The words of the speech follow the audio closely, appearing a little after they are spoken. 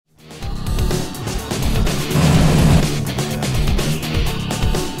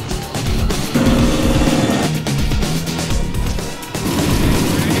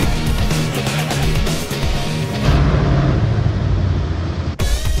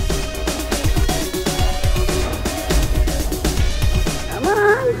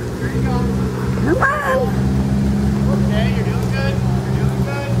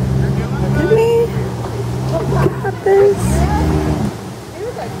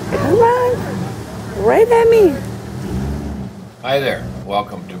right at me. Hi there,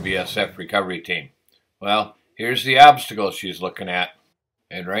 welcome to BSF Recovery Team. Well, here's the obstacle she's looking at,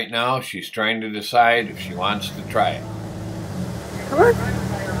 and right now she's trying to decide if she wants to try it. Come on.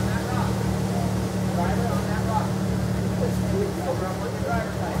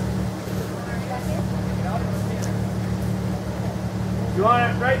 You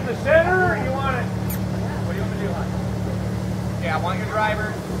want it right in the center, or you want it? What do you want to do, hon? Yeah, I want your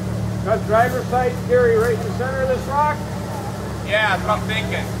driver. Got driver's side carry right in the center of this rock? Yeah, that's what I'm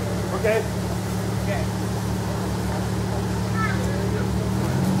thinking. Okay. Okay.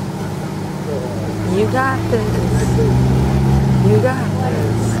 You got this. You got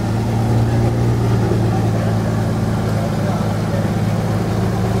this.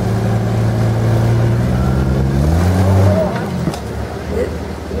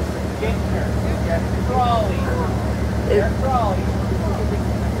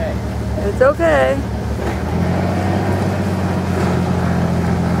 It's okay.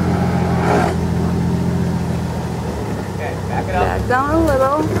 Okay, back it up. Back down a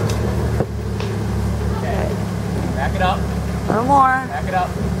little. Okay. Back it up. A little more. Back it up.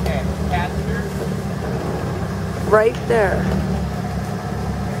 Okay. Passenger. Right there.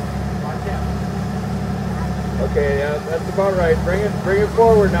 Watch out. Okay, yeah, that's about right. Bring it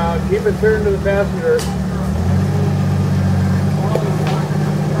forward now. Keep it turned to the passenger.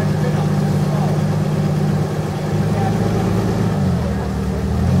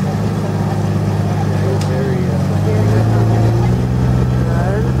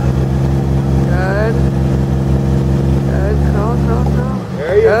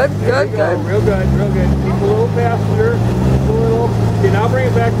 Good. Real good. Keep a little passenger. Keep a little. Okay, now bring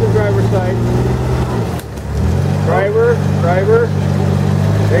it back to the driver's side. Driver.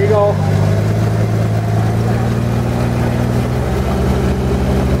 There you go.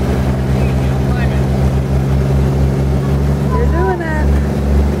 You're doing it.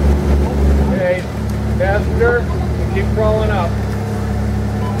 Okay, passenger. Keep crawling up.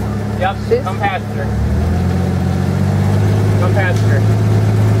 Yep. Come passenger. Come passenger.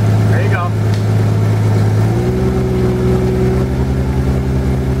 There you go.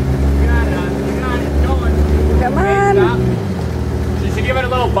 You got it, hon. You got it. Going. Come Okay, on. stop. You should give it a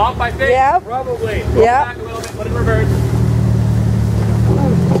little bump, I think. Yep. Probably. Go Yep. back a little bit. Let it reverse.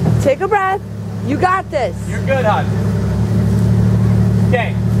 Take a breath. You got this. You're good, hon.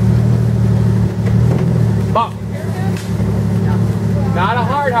 Okay. Bump. Not a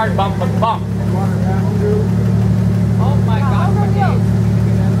hard bump, but bump. Oh my God.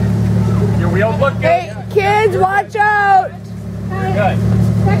 Your wheels look good. Hey, kids, watch out. You're good.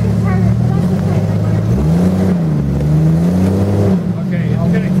 Okay,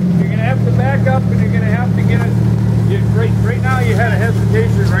 you're gonna have to back up, and you're gonna have to get it. Right now, you had a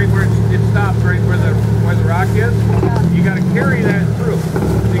hesitation right where it stops, right where the rock is. You got to carry that through.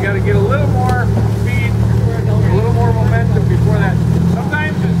 So you got to get a little more speed, a little more momentum before that.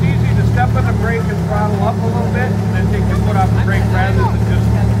 Sometimes it's easy to step on the brake and throttle up a little bit, and then take your foot off the brake rather than just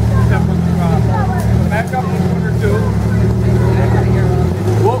step on the throttle. Back up a foot or two.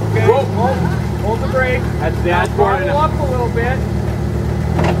 Okay. Hold the brake. That's throttle up a little bit.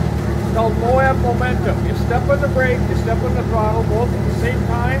 It's called low F momentum. You step on the brake, you step on the throttle, both at the same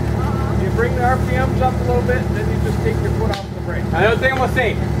time. You bring the RPMs up a little bit, and then you just take your foot off the brake. Another thing I'm gonna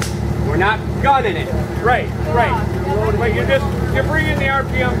say, we're not gunning it. Right. But you're bringing the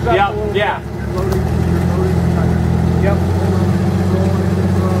RPMs up a little bit. Yeah. Yep.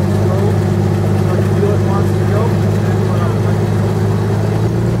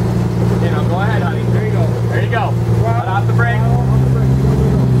 Go ahead, honey. There you go. There you go. Let off the brake.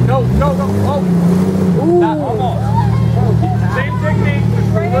 Go. Oh. Not almost. Same technique, just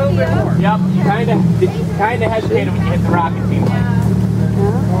a little bit more. Yep. You kinda hesitated when you hit the rock, it seems like.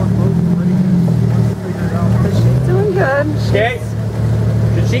 She's doing good. Okay.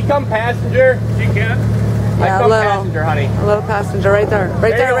 Did she come passenger? She can. Yeah, I a come little. passenger, honey. A little passenger right there.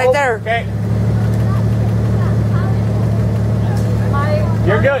 Right there. Okay.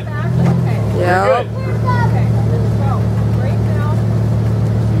 You're good. Yeah. Good.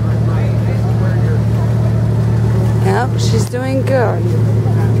 Yep, she's doing good.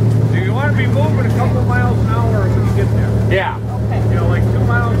 So you want to be moving a couple miles an hour when you get there. Yeah. You know, like 2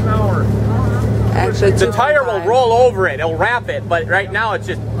 miles an hour. Actually, The tire will roll over it. It'll wrap it, but right now it's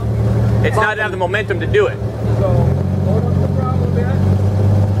not have the momentum to do it. So hold up the throttle a bit.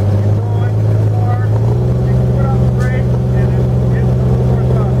 Keep going more. Take your foot off the brake, and then hit a little more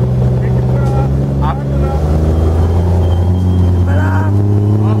throttle. Take your foot off. Put up.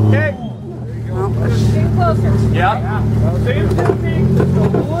 Okay. Oh, Yep. Same technique, just a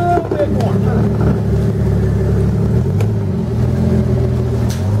little bit more.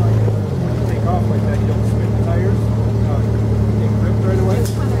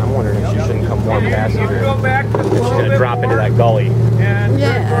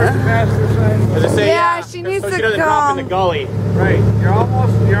 As I say, Yeah, she needs so to she doesn't drop in the come. gully. Right. You're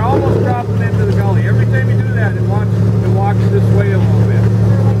almost dropping into the gully. Every time you do that, it walks this way a little bit.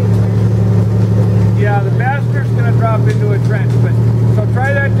 Yeah, the passenger's going to drop into a trench, but so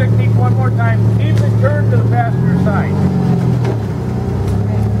try that technique one more time. Keep it turned to the passenger side.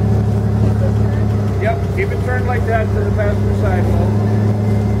 Yep, keep it turned like that to the passenger side.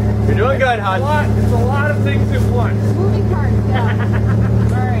 You're doing good, hon. It's a lot of things at once. Moving parts, yeah.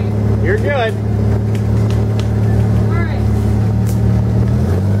 All right. You're good. All right.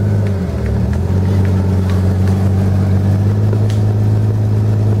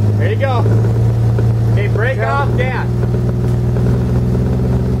 There you go. Okay, break off gas.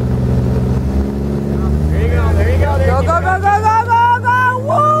 There you go, there you go. There Go, you go, go, go, go, go, go!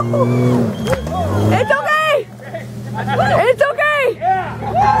 Woo! It's okay! It's okay!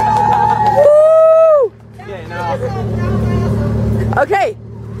 Woo! Okay, now. Okay.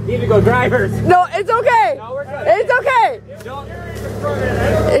 Need to go drivers. No, it's okay. No, we're good. It's okay.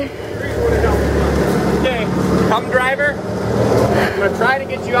 Okay, come driver. I'm gonna try to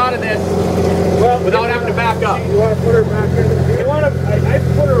get you out of this without having to back up. You want to put her back in? You want to? I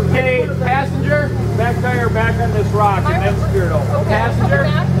put her. Okay, passenger. Back tire back on this rock and then steer it over. Passenger.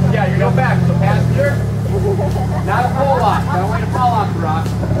 Yeah, you're going back. So passenger. Not a pull lock. I don't want you to fall off the rock.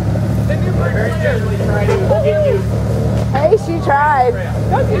 Very gently try to get you. Hey, she tried.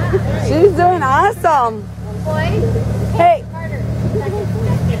 She's doing awesome. Boy. Hey. Carter.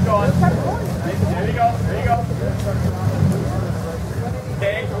 Keep going. There you go. There you go.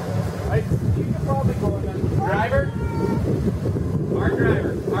 Okay. You can probably go on that. Driver. Hard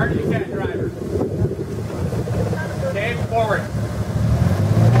driver. Hard as you can, driver. Okay, forward.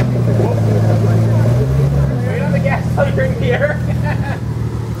 Right on the gas ring here.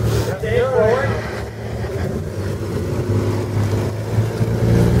 Okay, forward.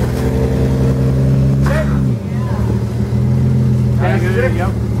 Passenger.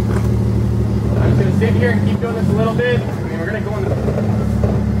 I'm just going to sit here and keep doing this a little bit. And we're going to go in the...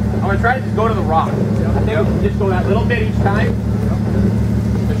 I'm going to try to just go to the rock. I think we can just go that little bit each time.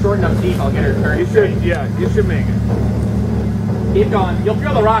 The short enough deep, I'll get her turned. You should, yeah, you should make it. Keep going. You'll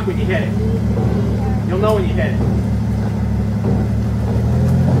feel the rock when you hit it. You'll know when you hit it.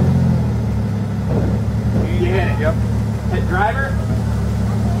 You hit it. Yep. Hit driver.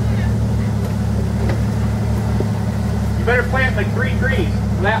 You better plant like 3 trees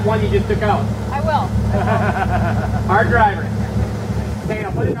for that one you just took out. I will. Hard driver. Okay,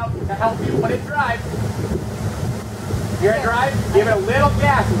 I'll put it up to help you. Put it drive. You're at drive. Give it a little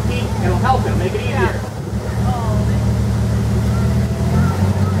gas and keep. It'll help. It'll make it easier.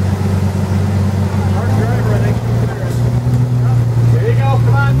 There you go,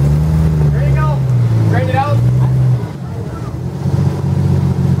 come on. There you go. Straighten it out.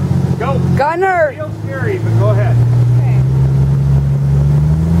 Go. Gunner. Feels scary, but go ahead.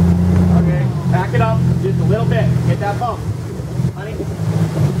 Okay. Back it up just a little bit. Get that bump. Honey.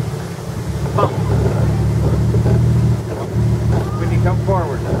 Bump. When you come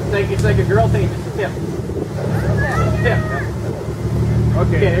forward. It's like a girl thing, just a tip. Tip.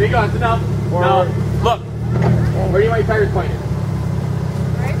 Okay, there you go. That's enough. Now, look. Where do you want your tires pointed?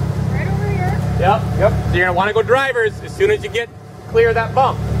 Right over here. Yep. So you're gonna want to go drivers as soon as you get clear of that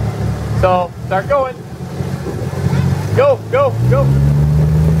bump. So start going. Go, go, go.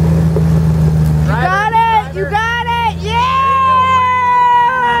 You got it. You got it. Yeah.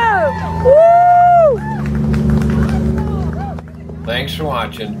 Woo! Thanks for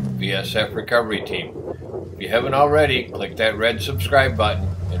watching BSF Recovery Team. If you haven't already, click that red subscribe button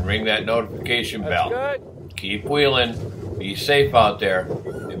and ring that notification bell. Good. Keep wheeling, be safe out there,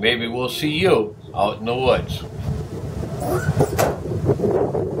 and maybe we'll see you out in the woods.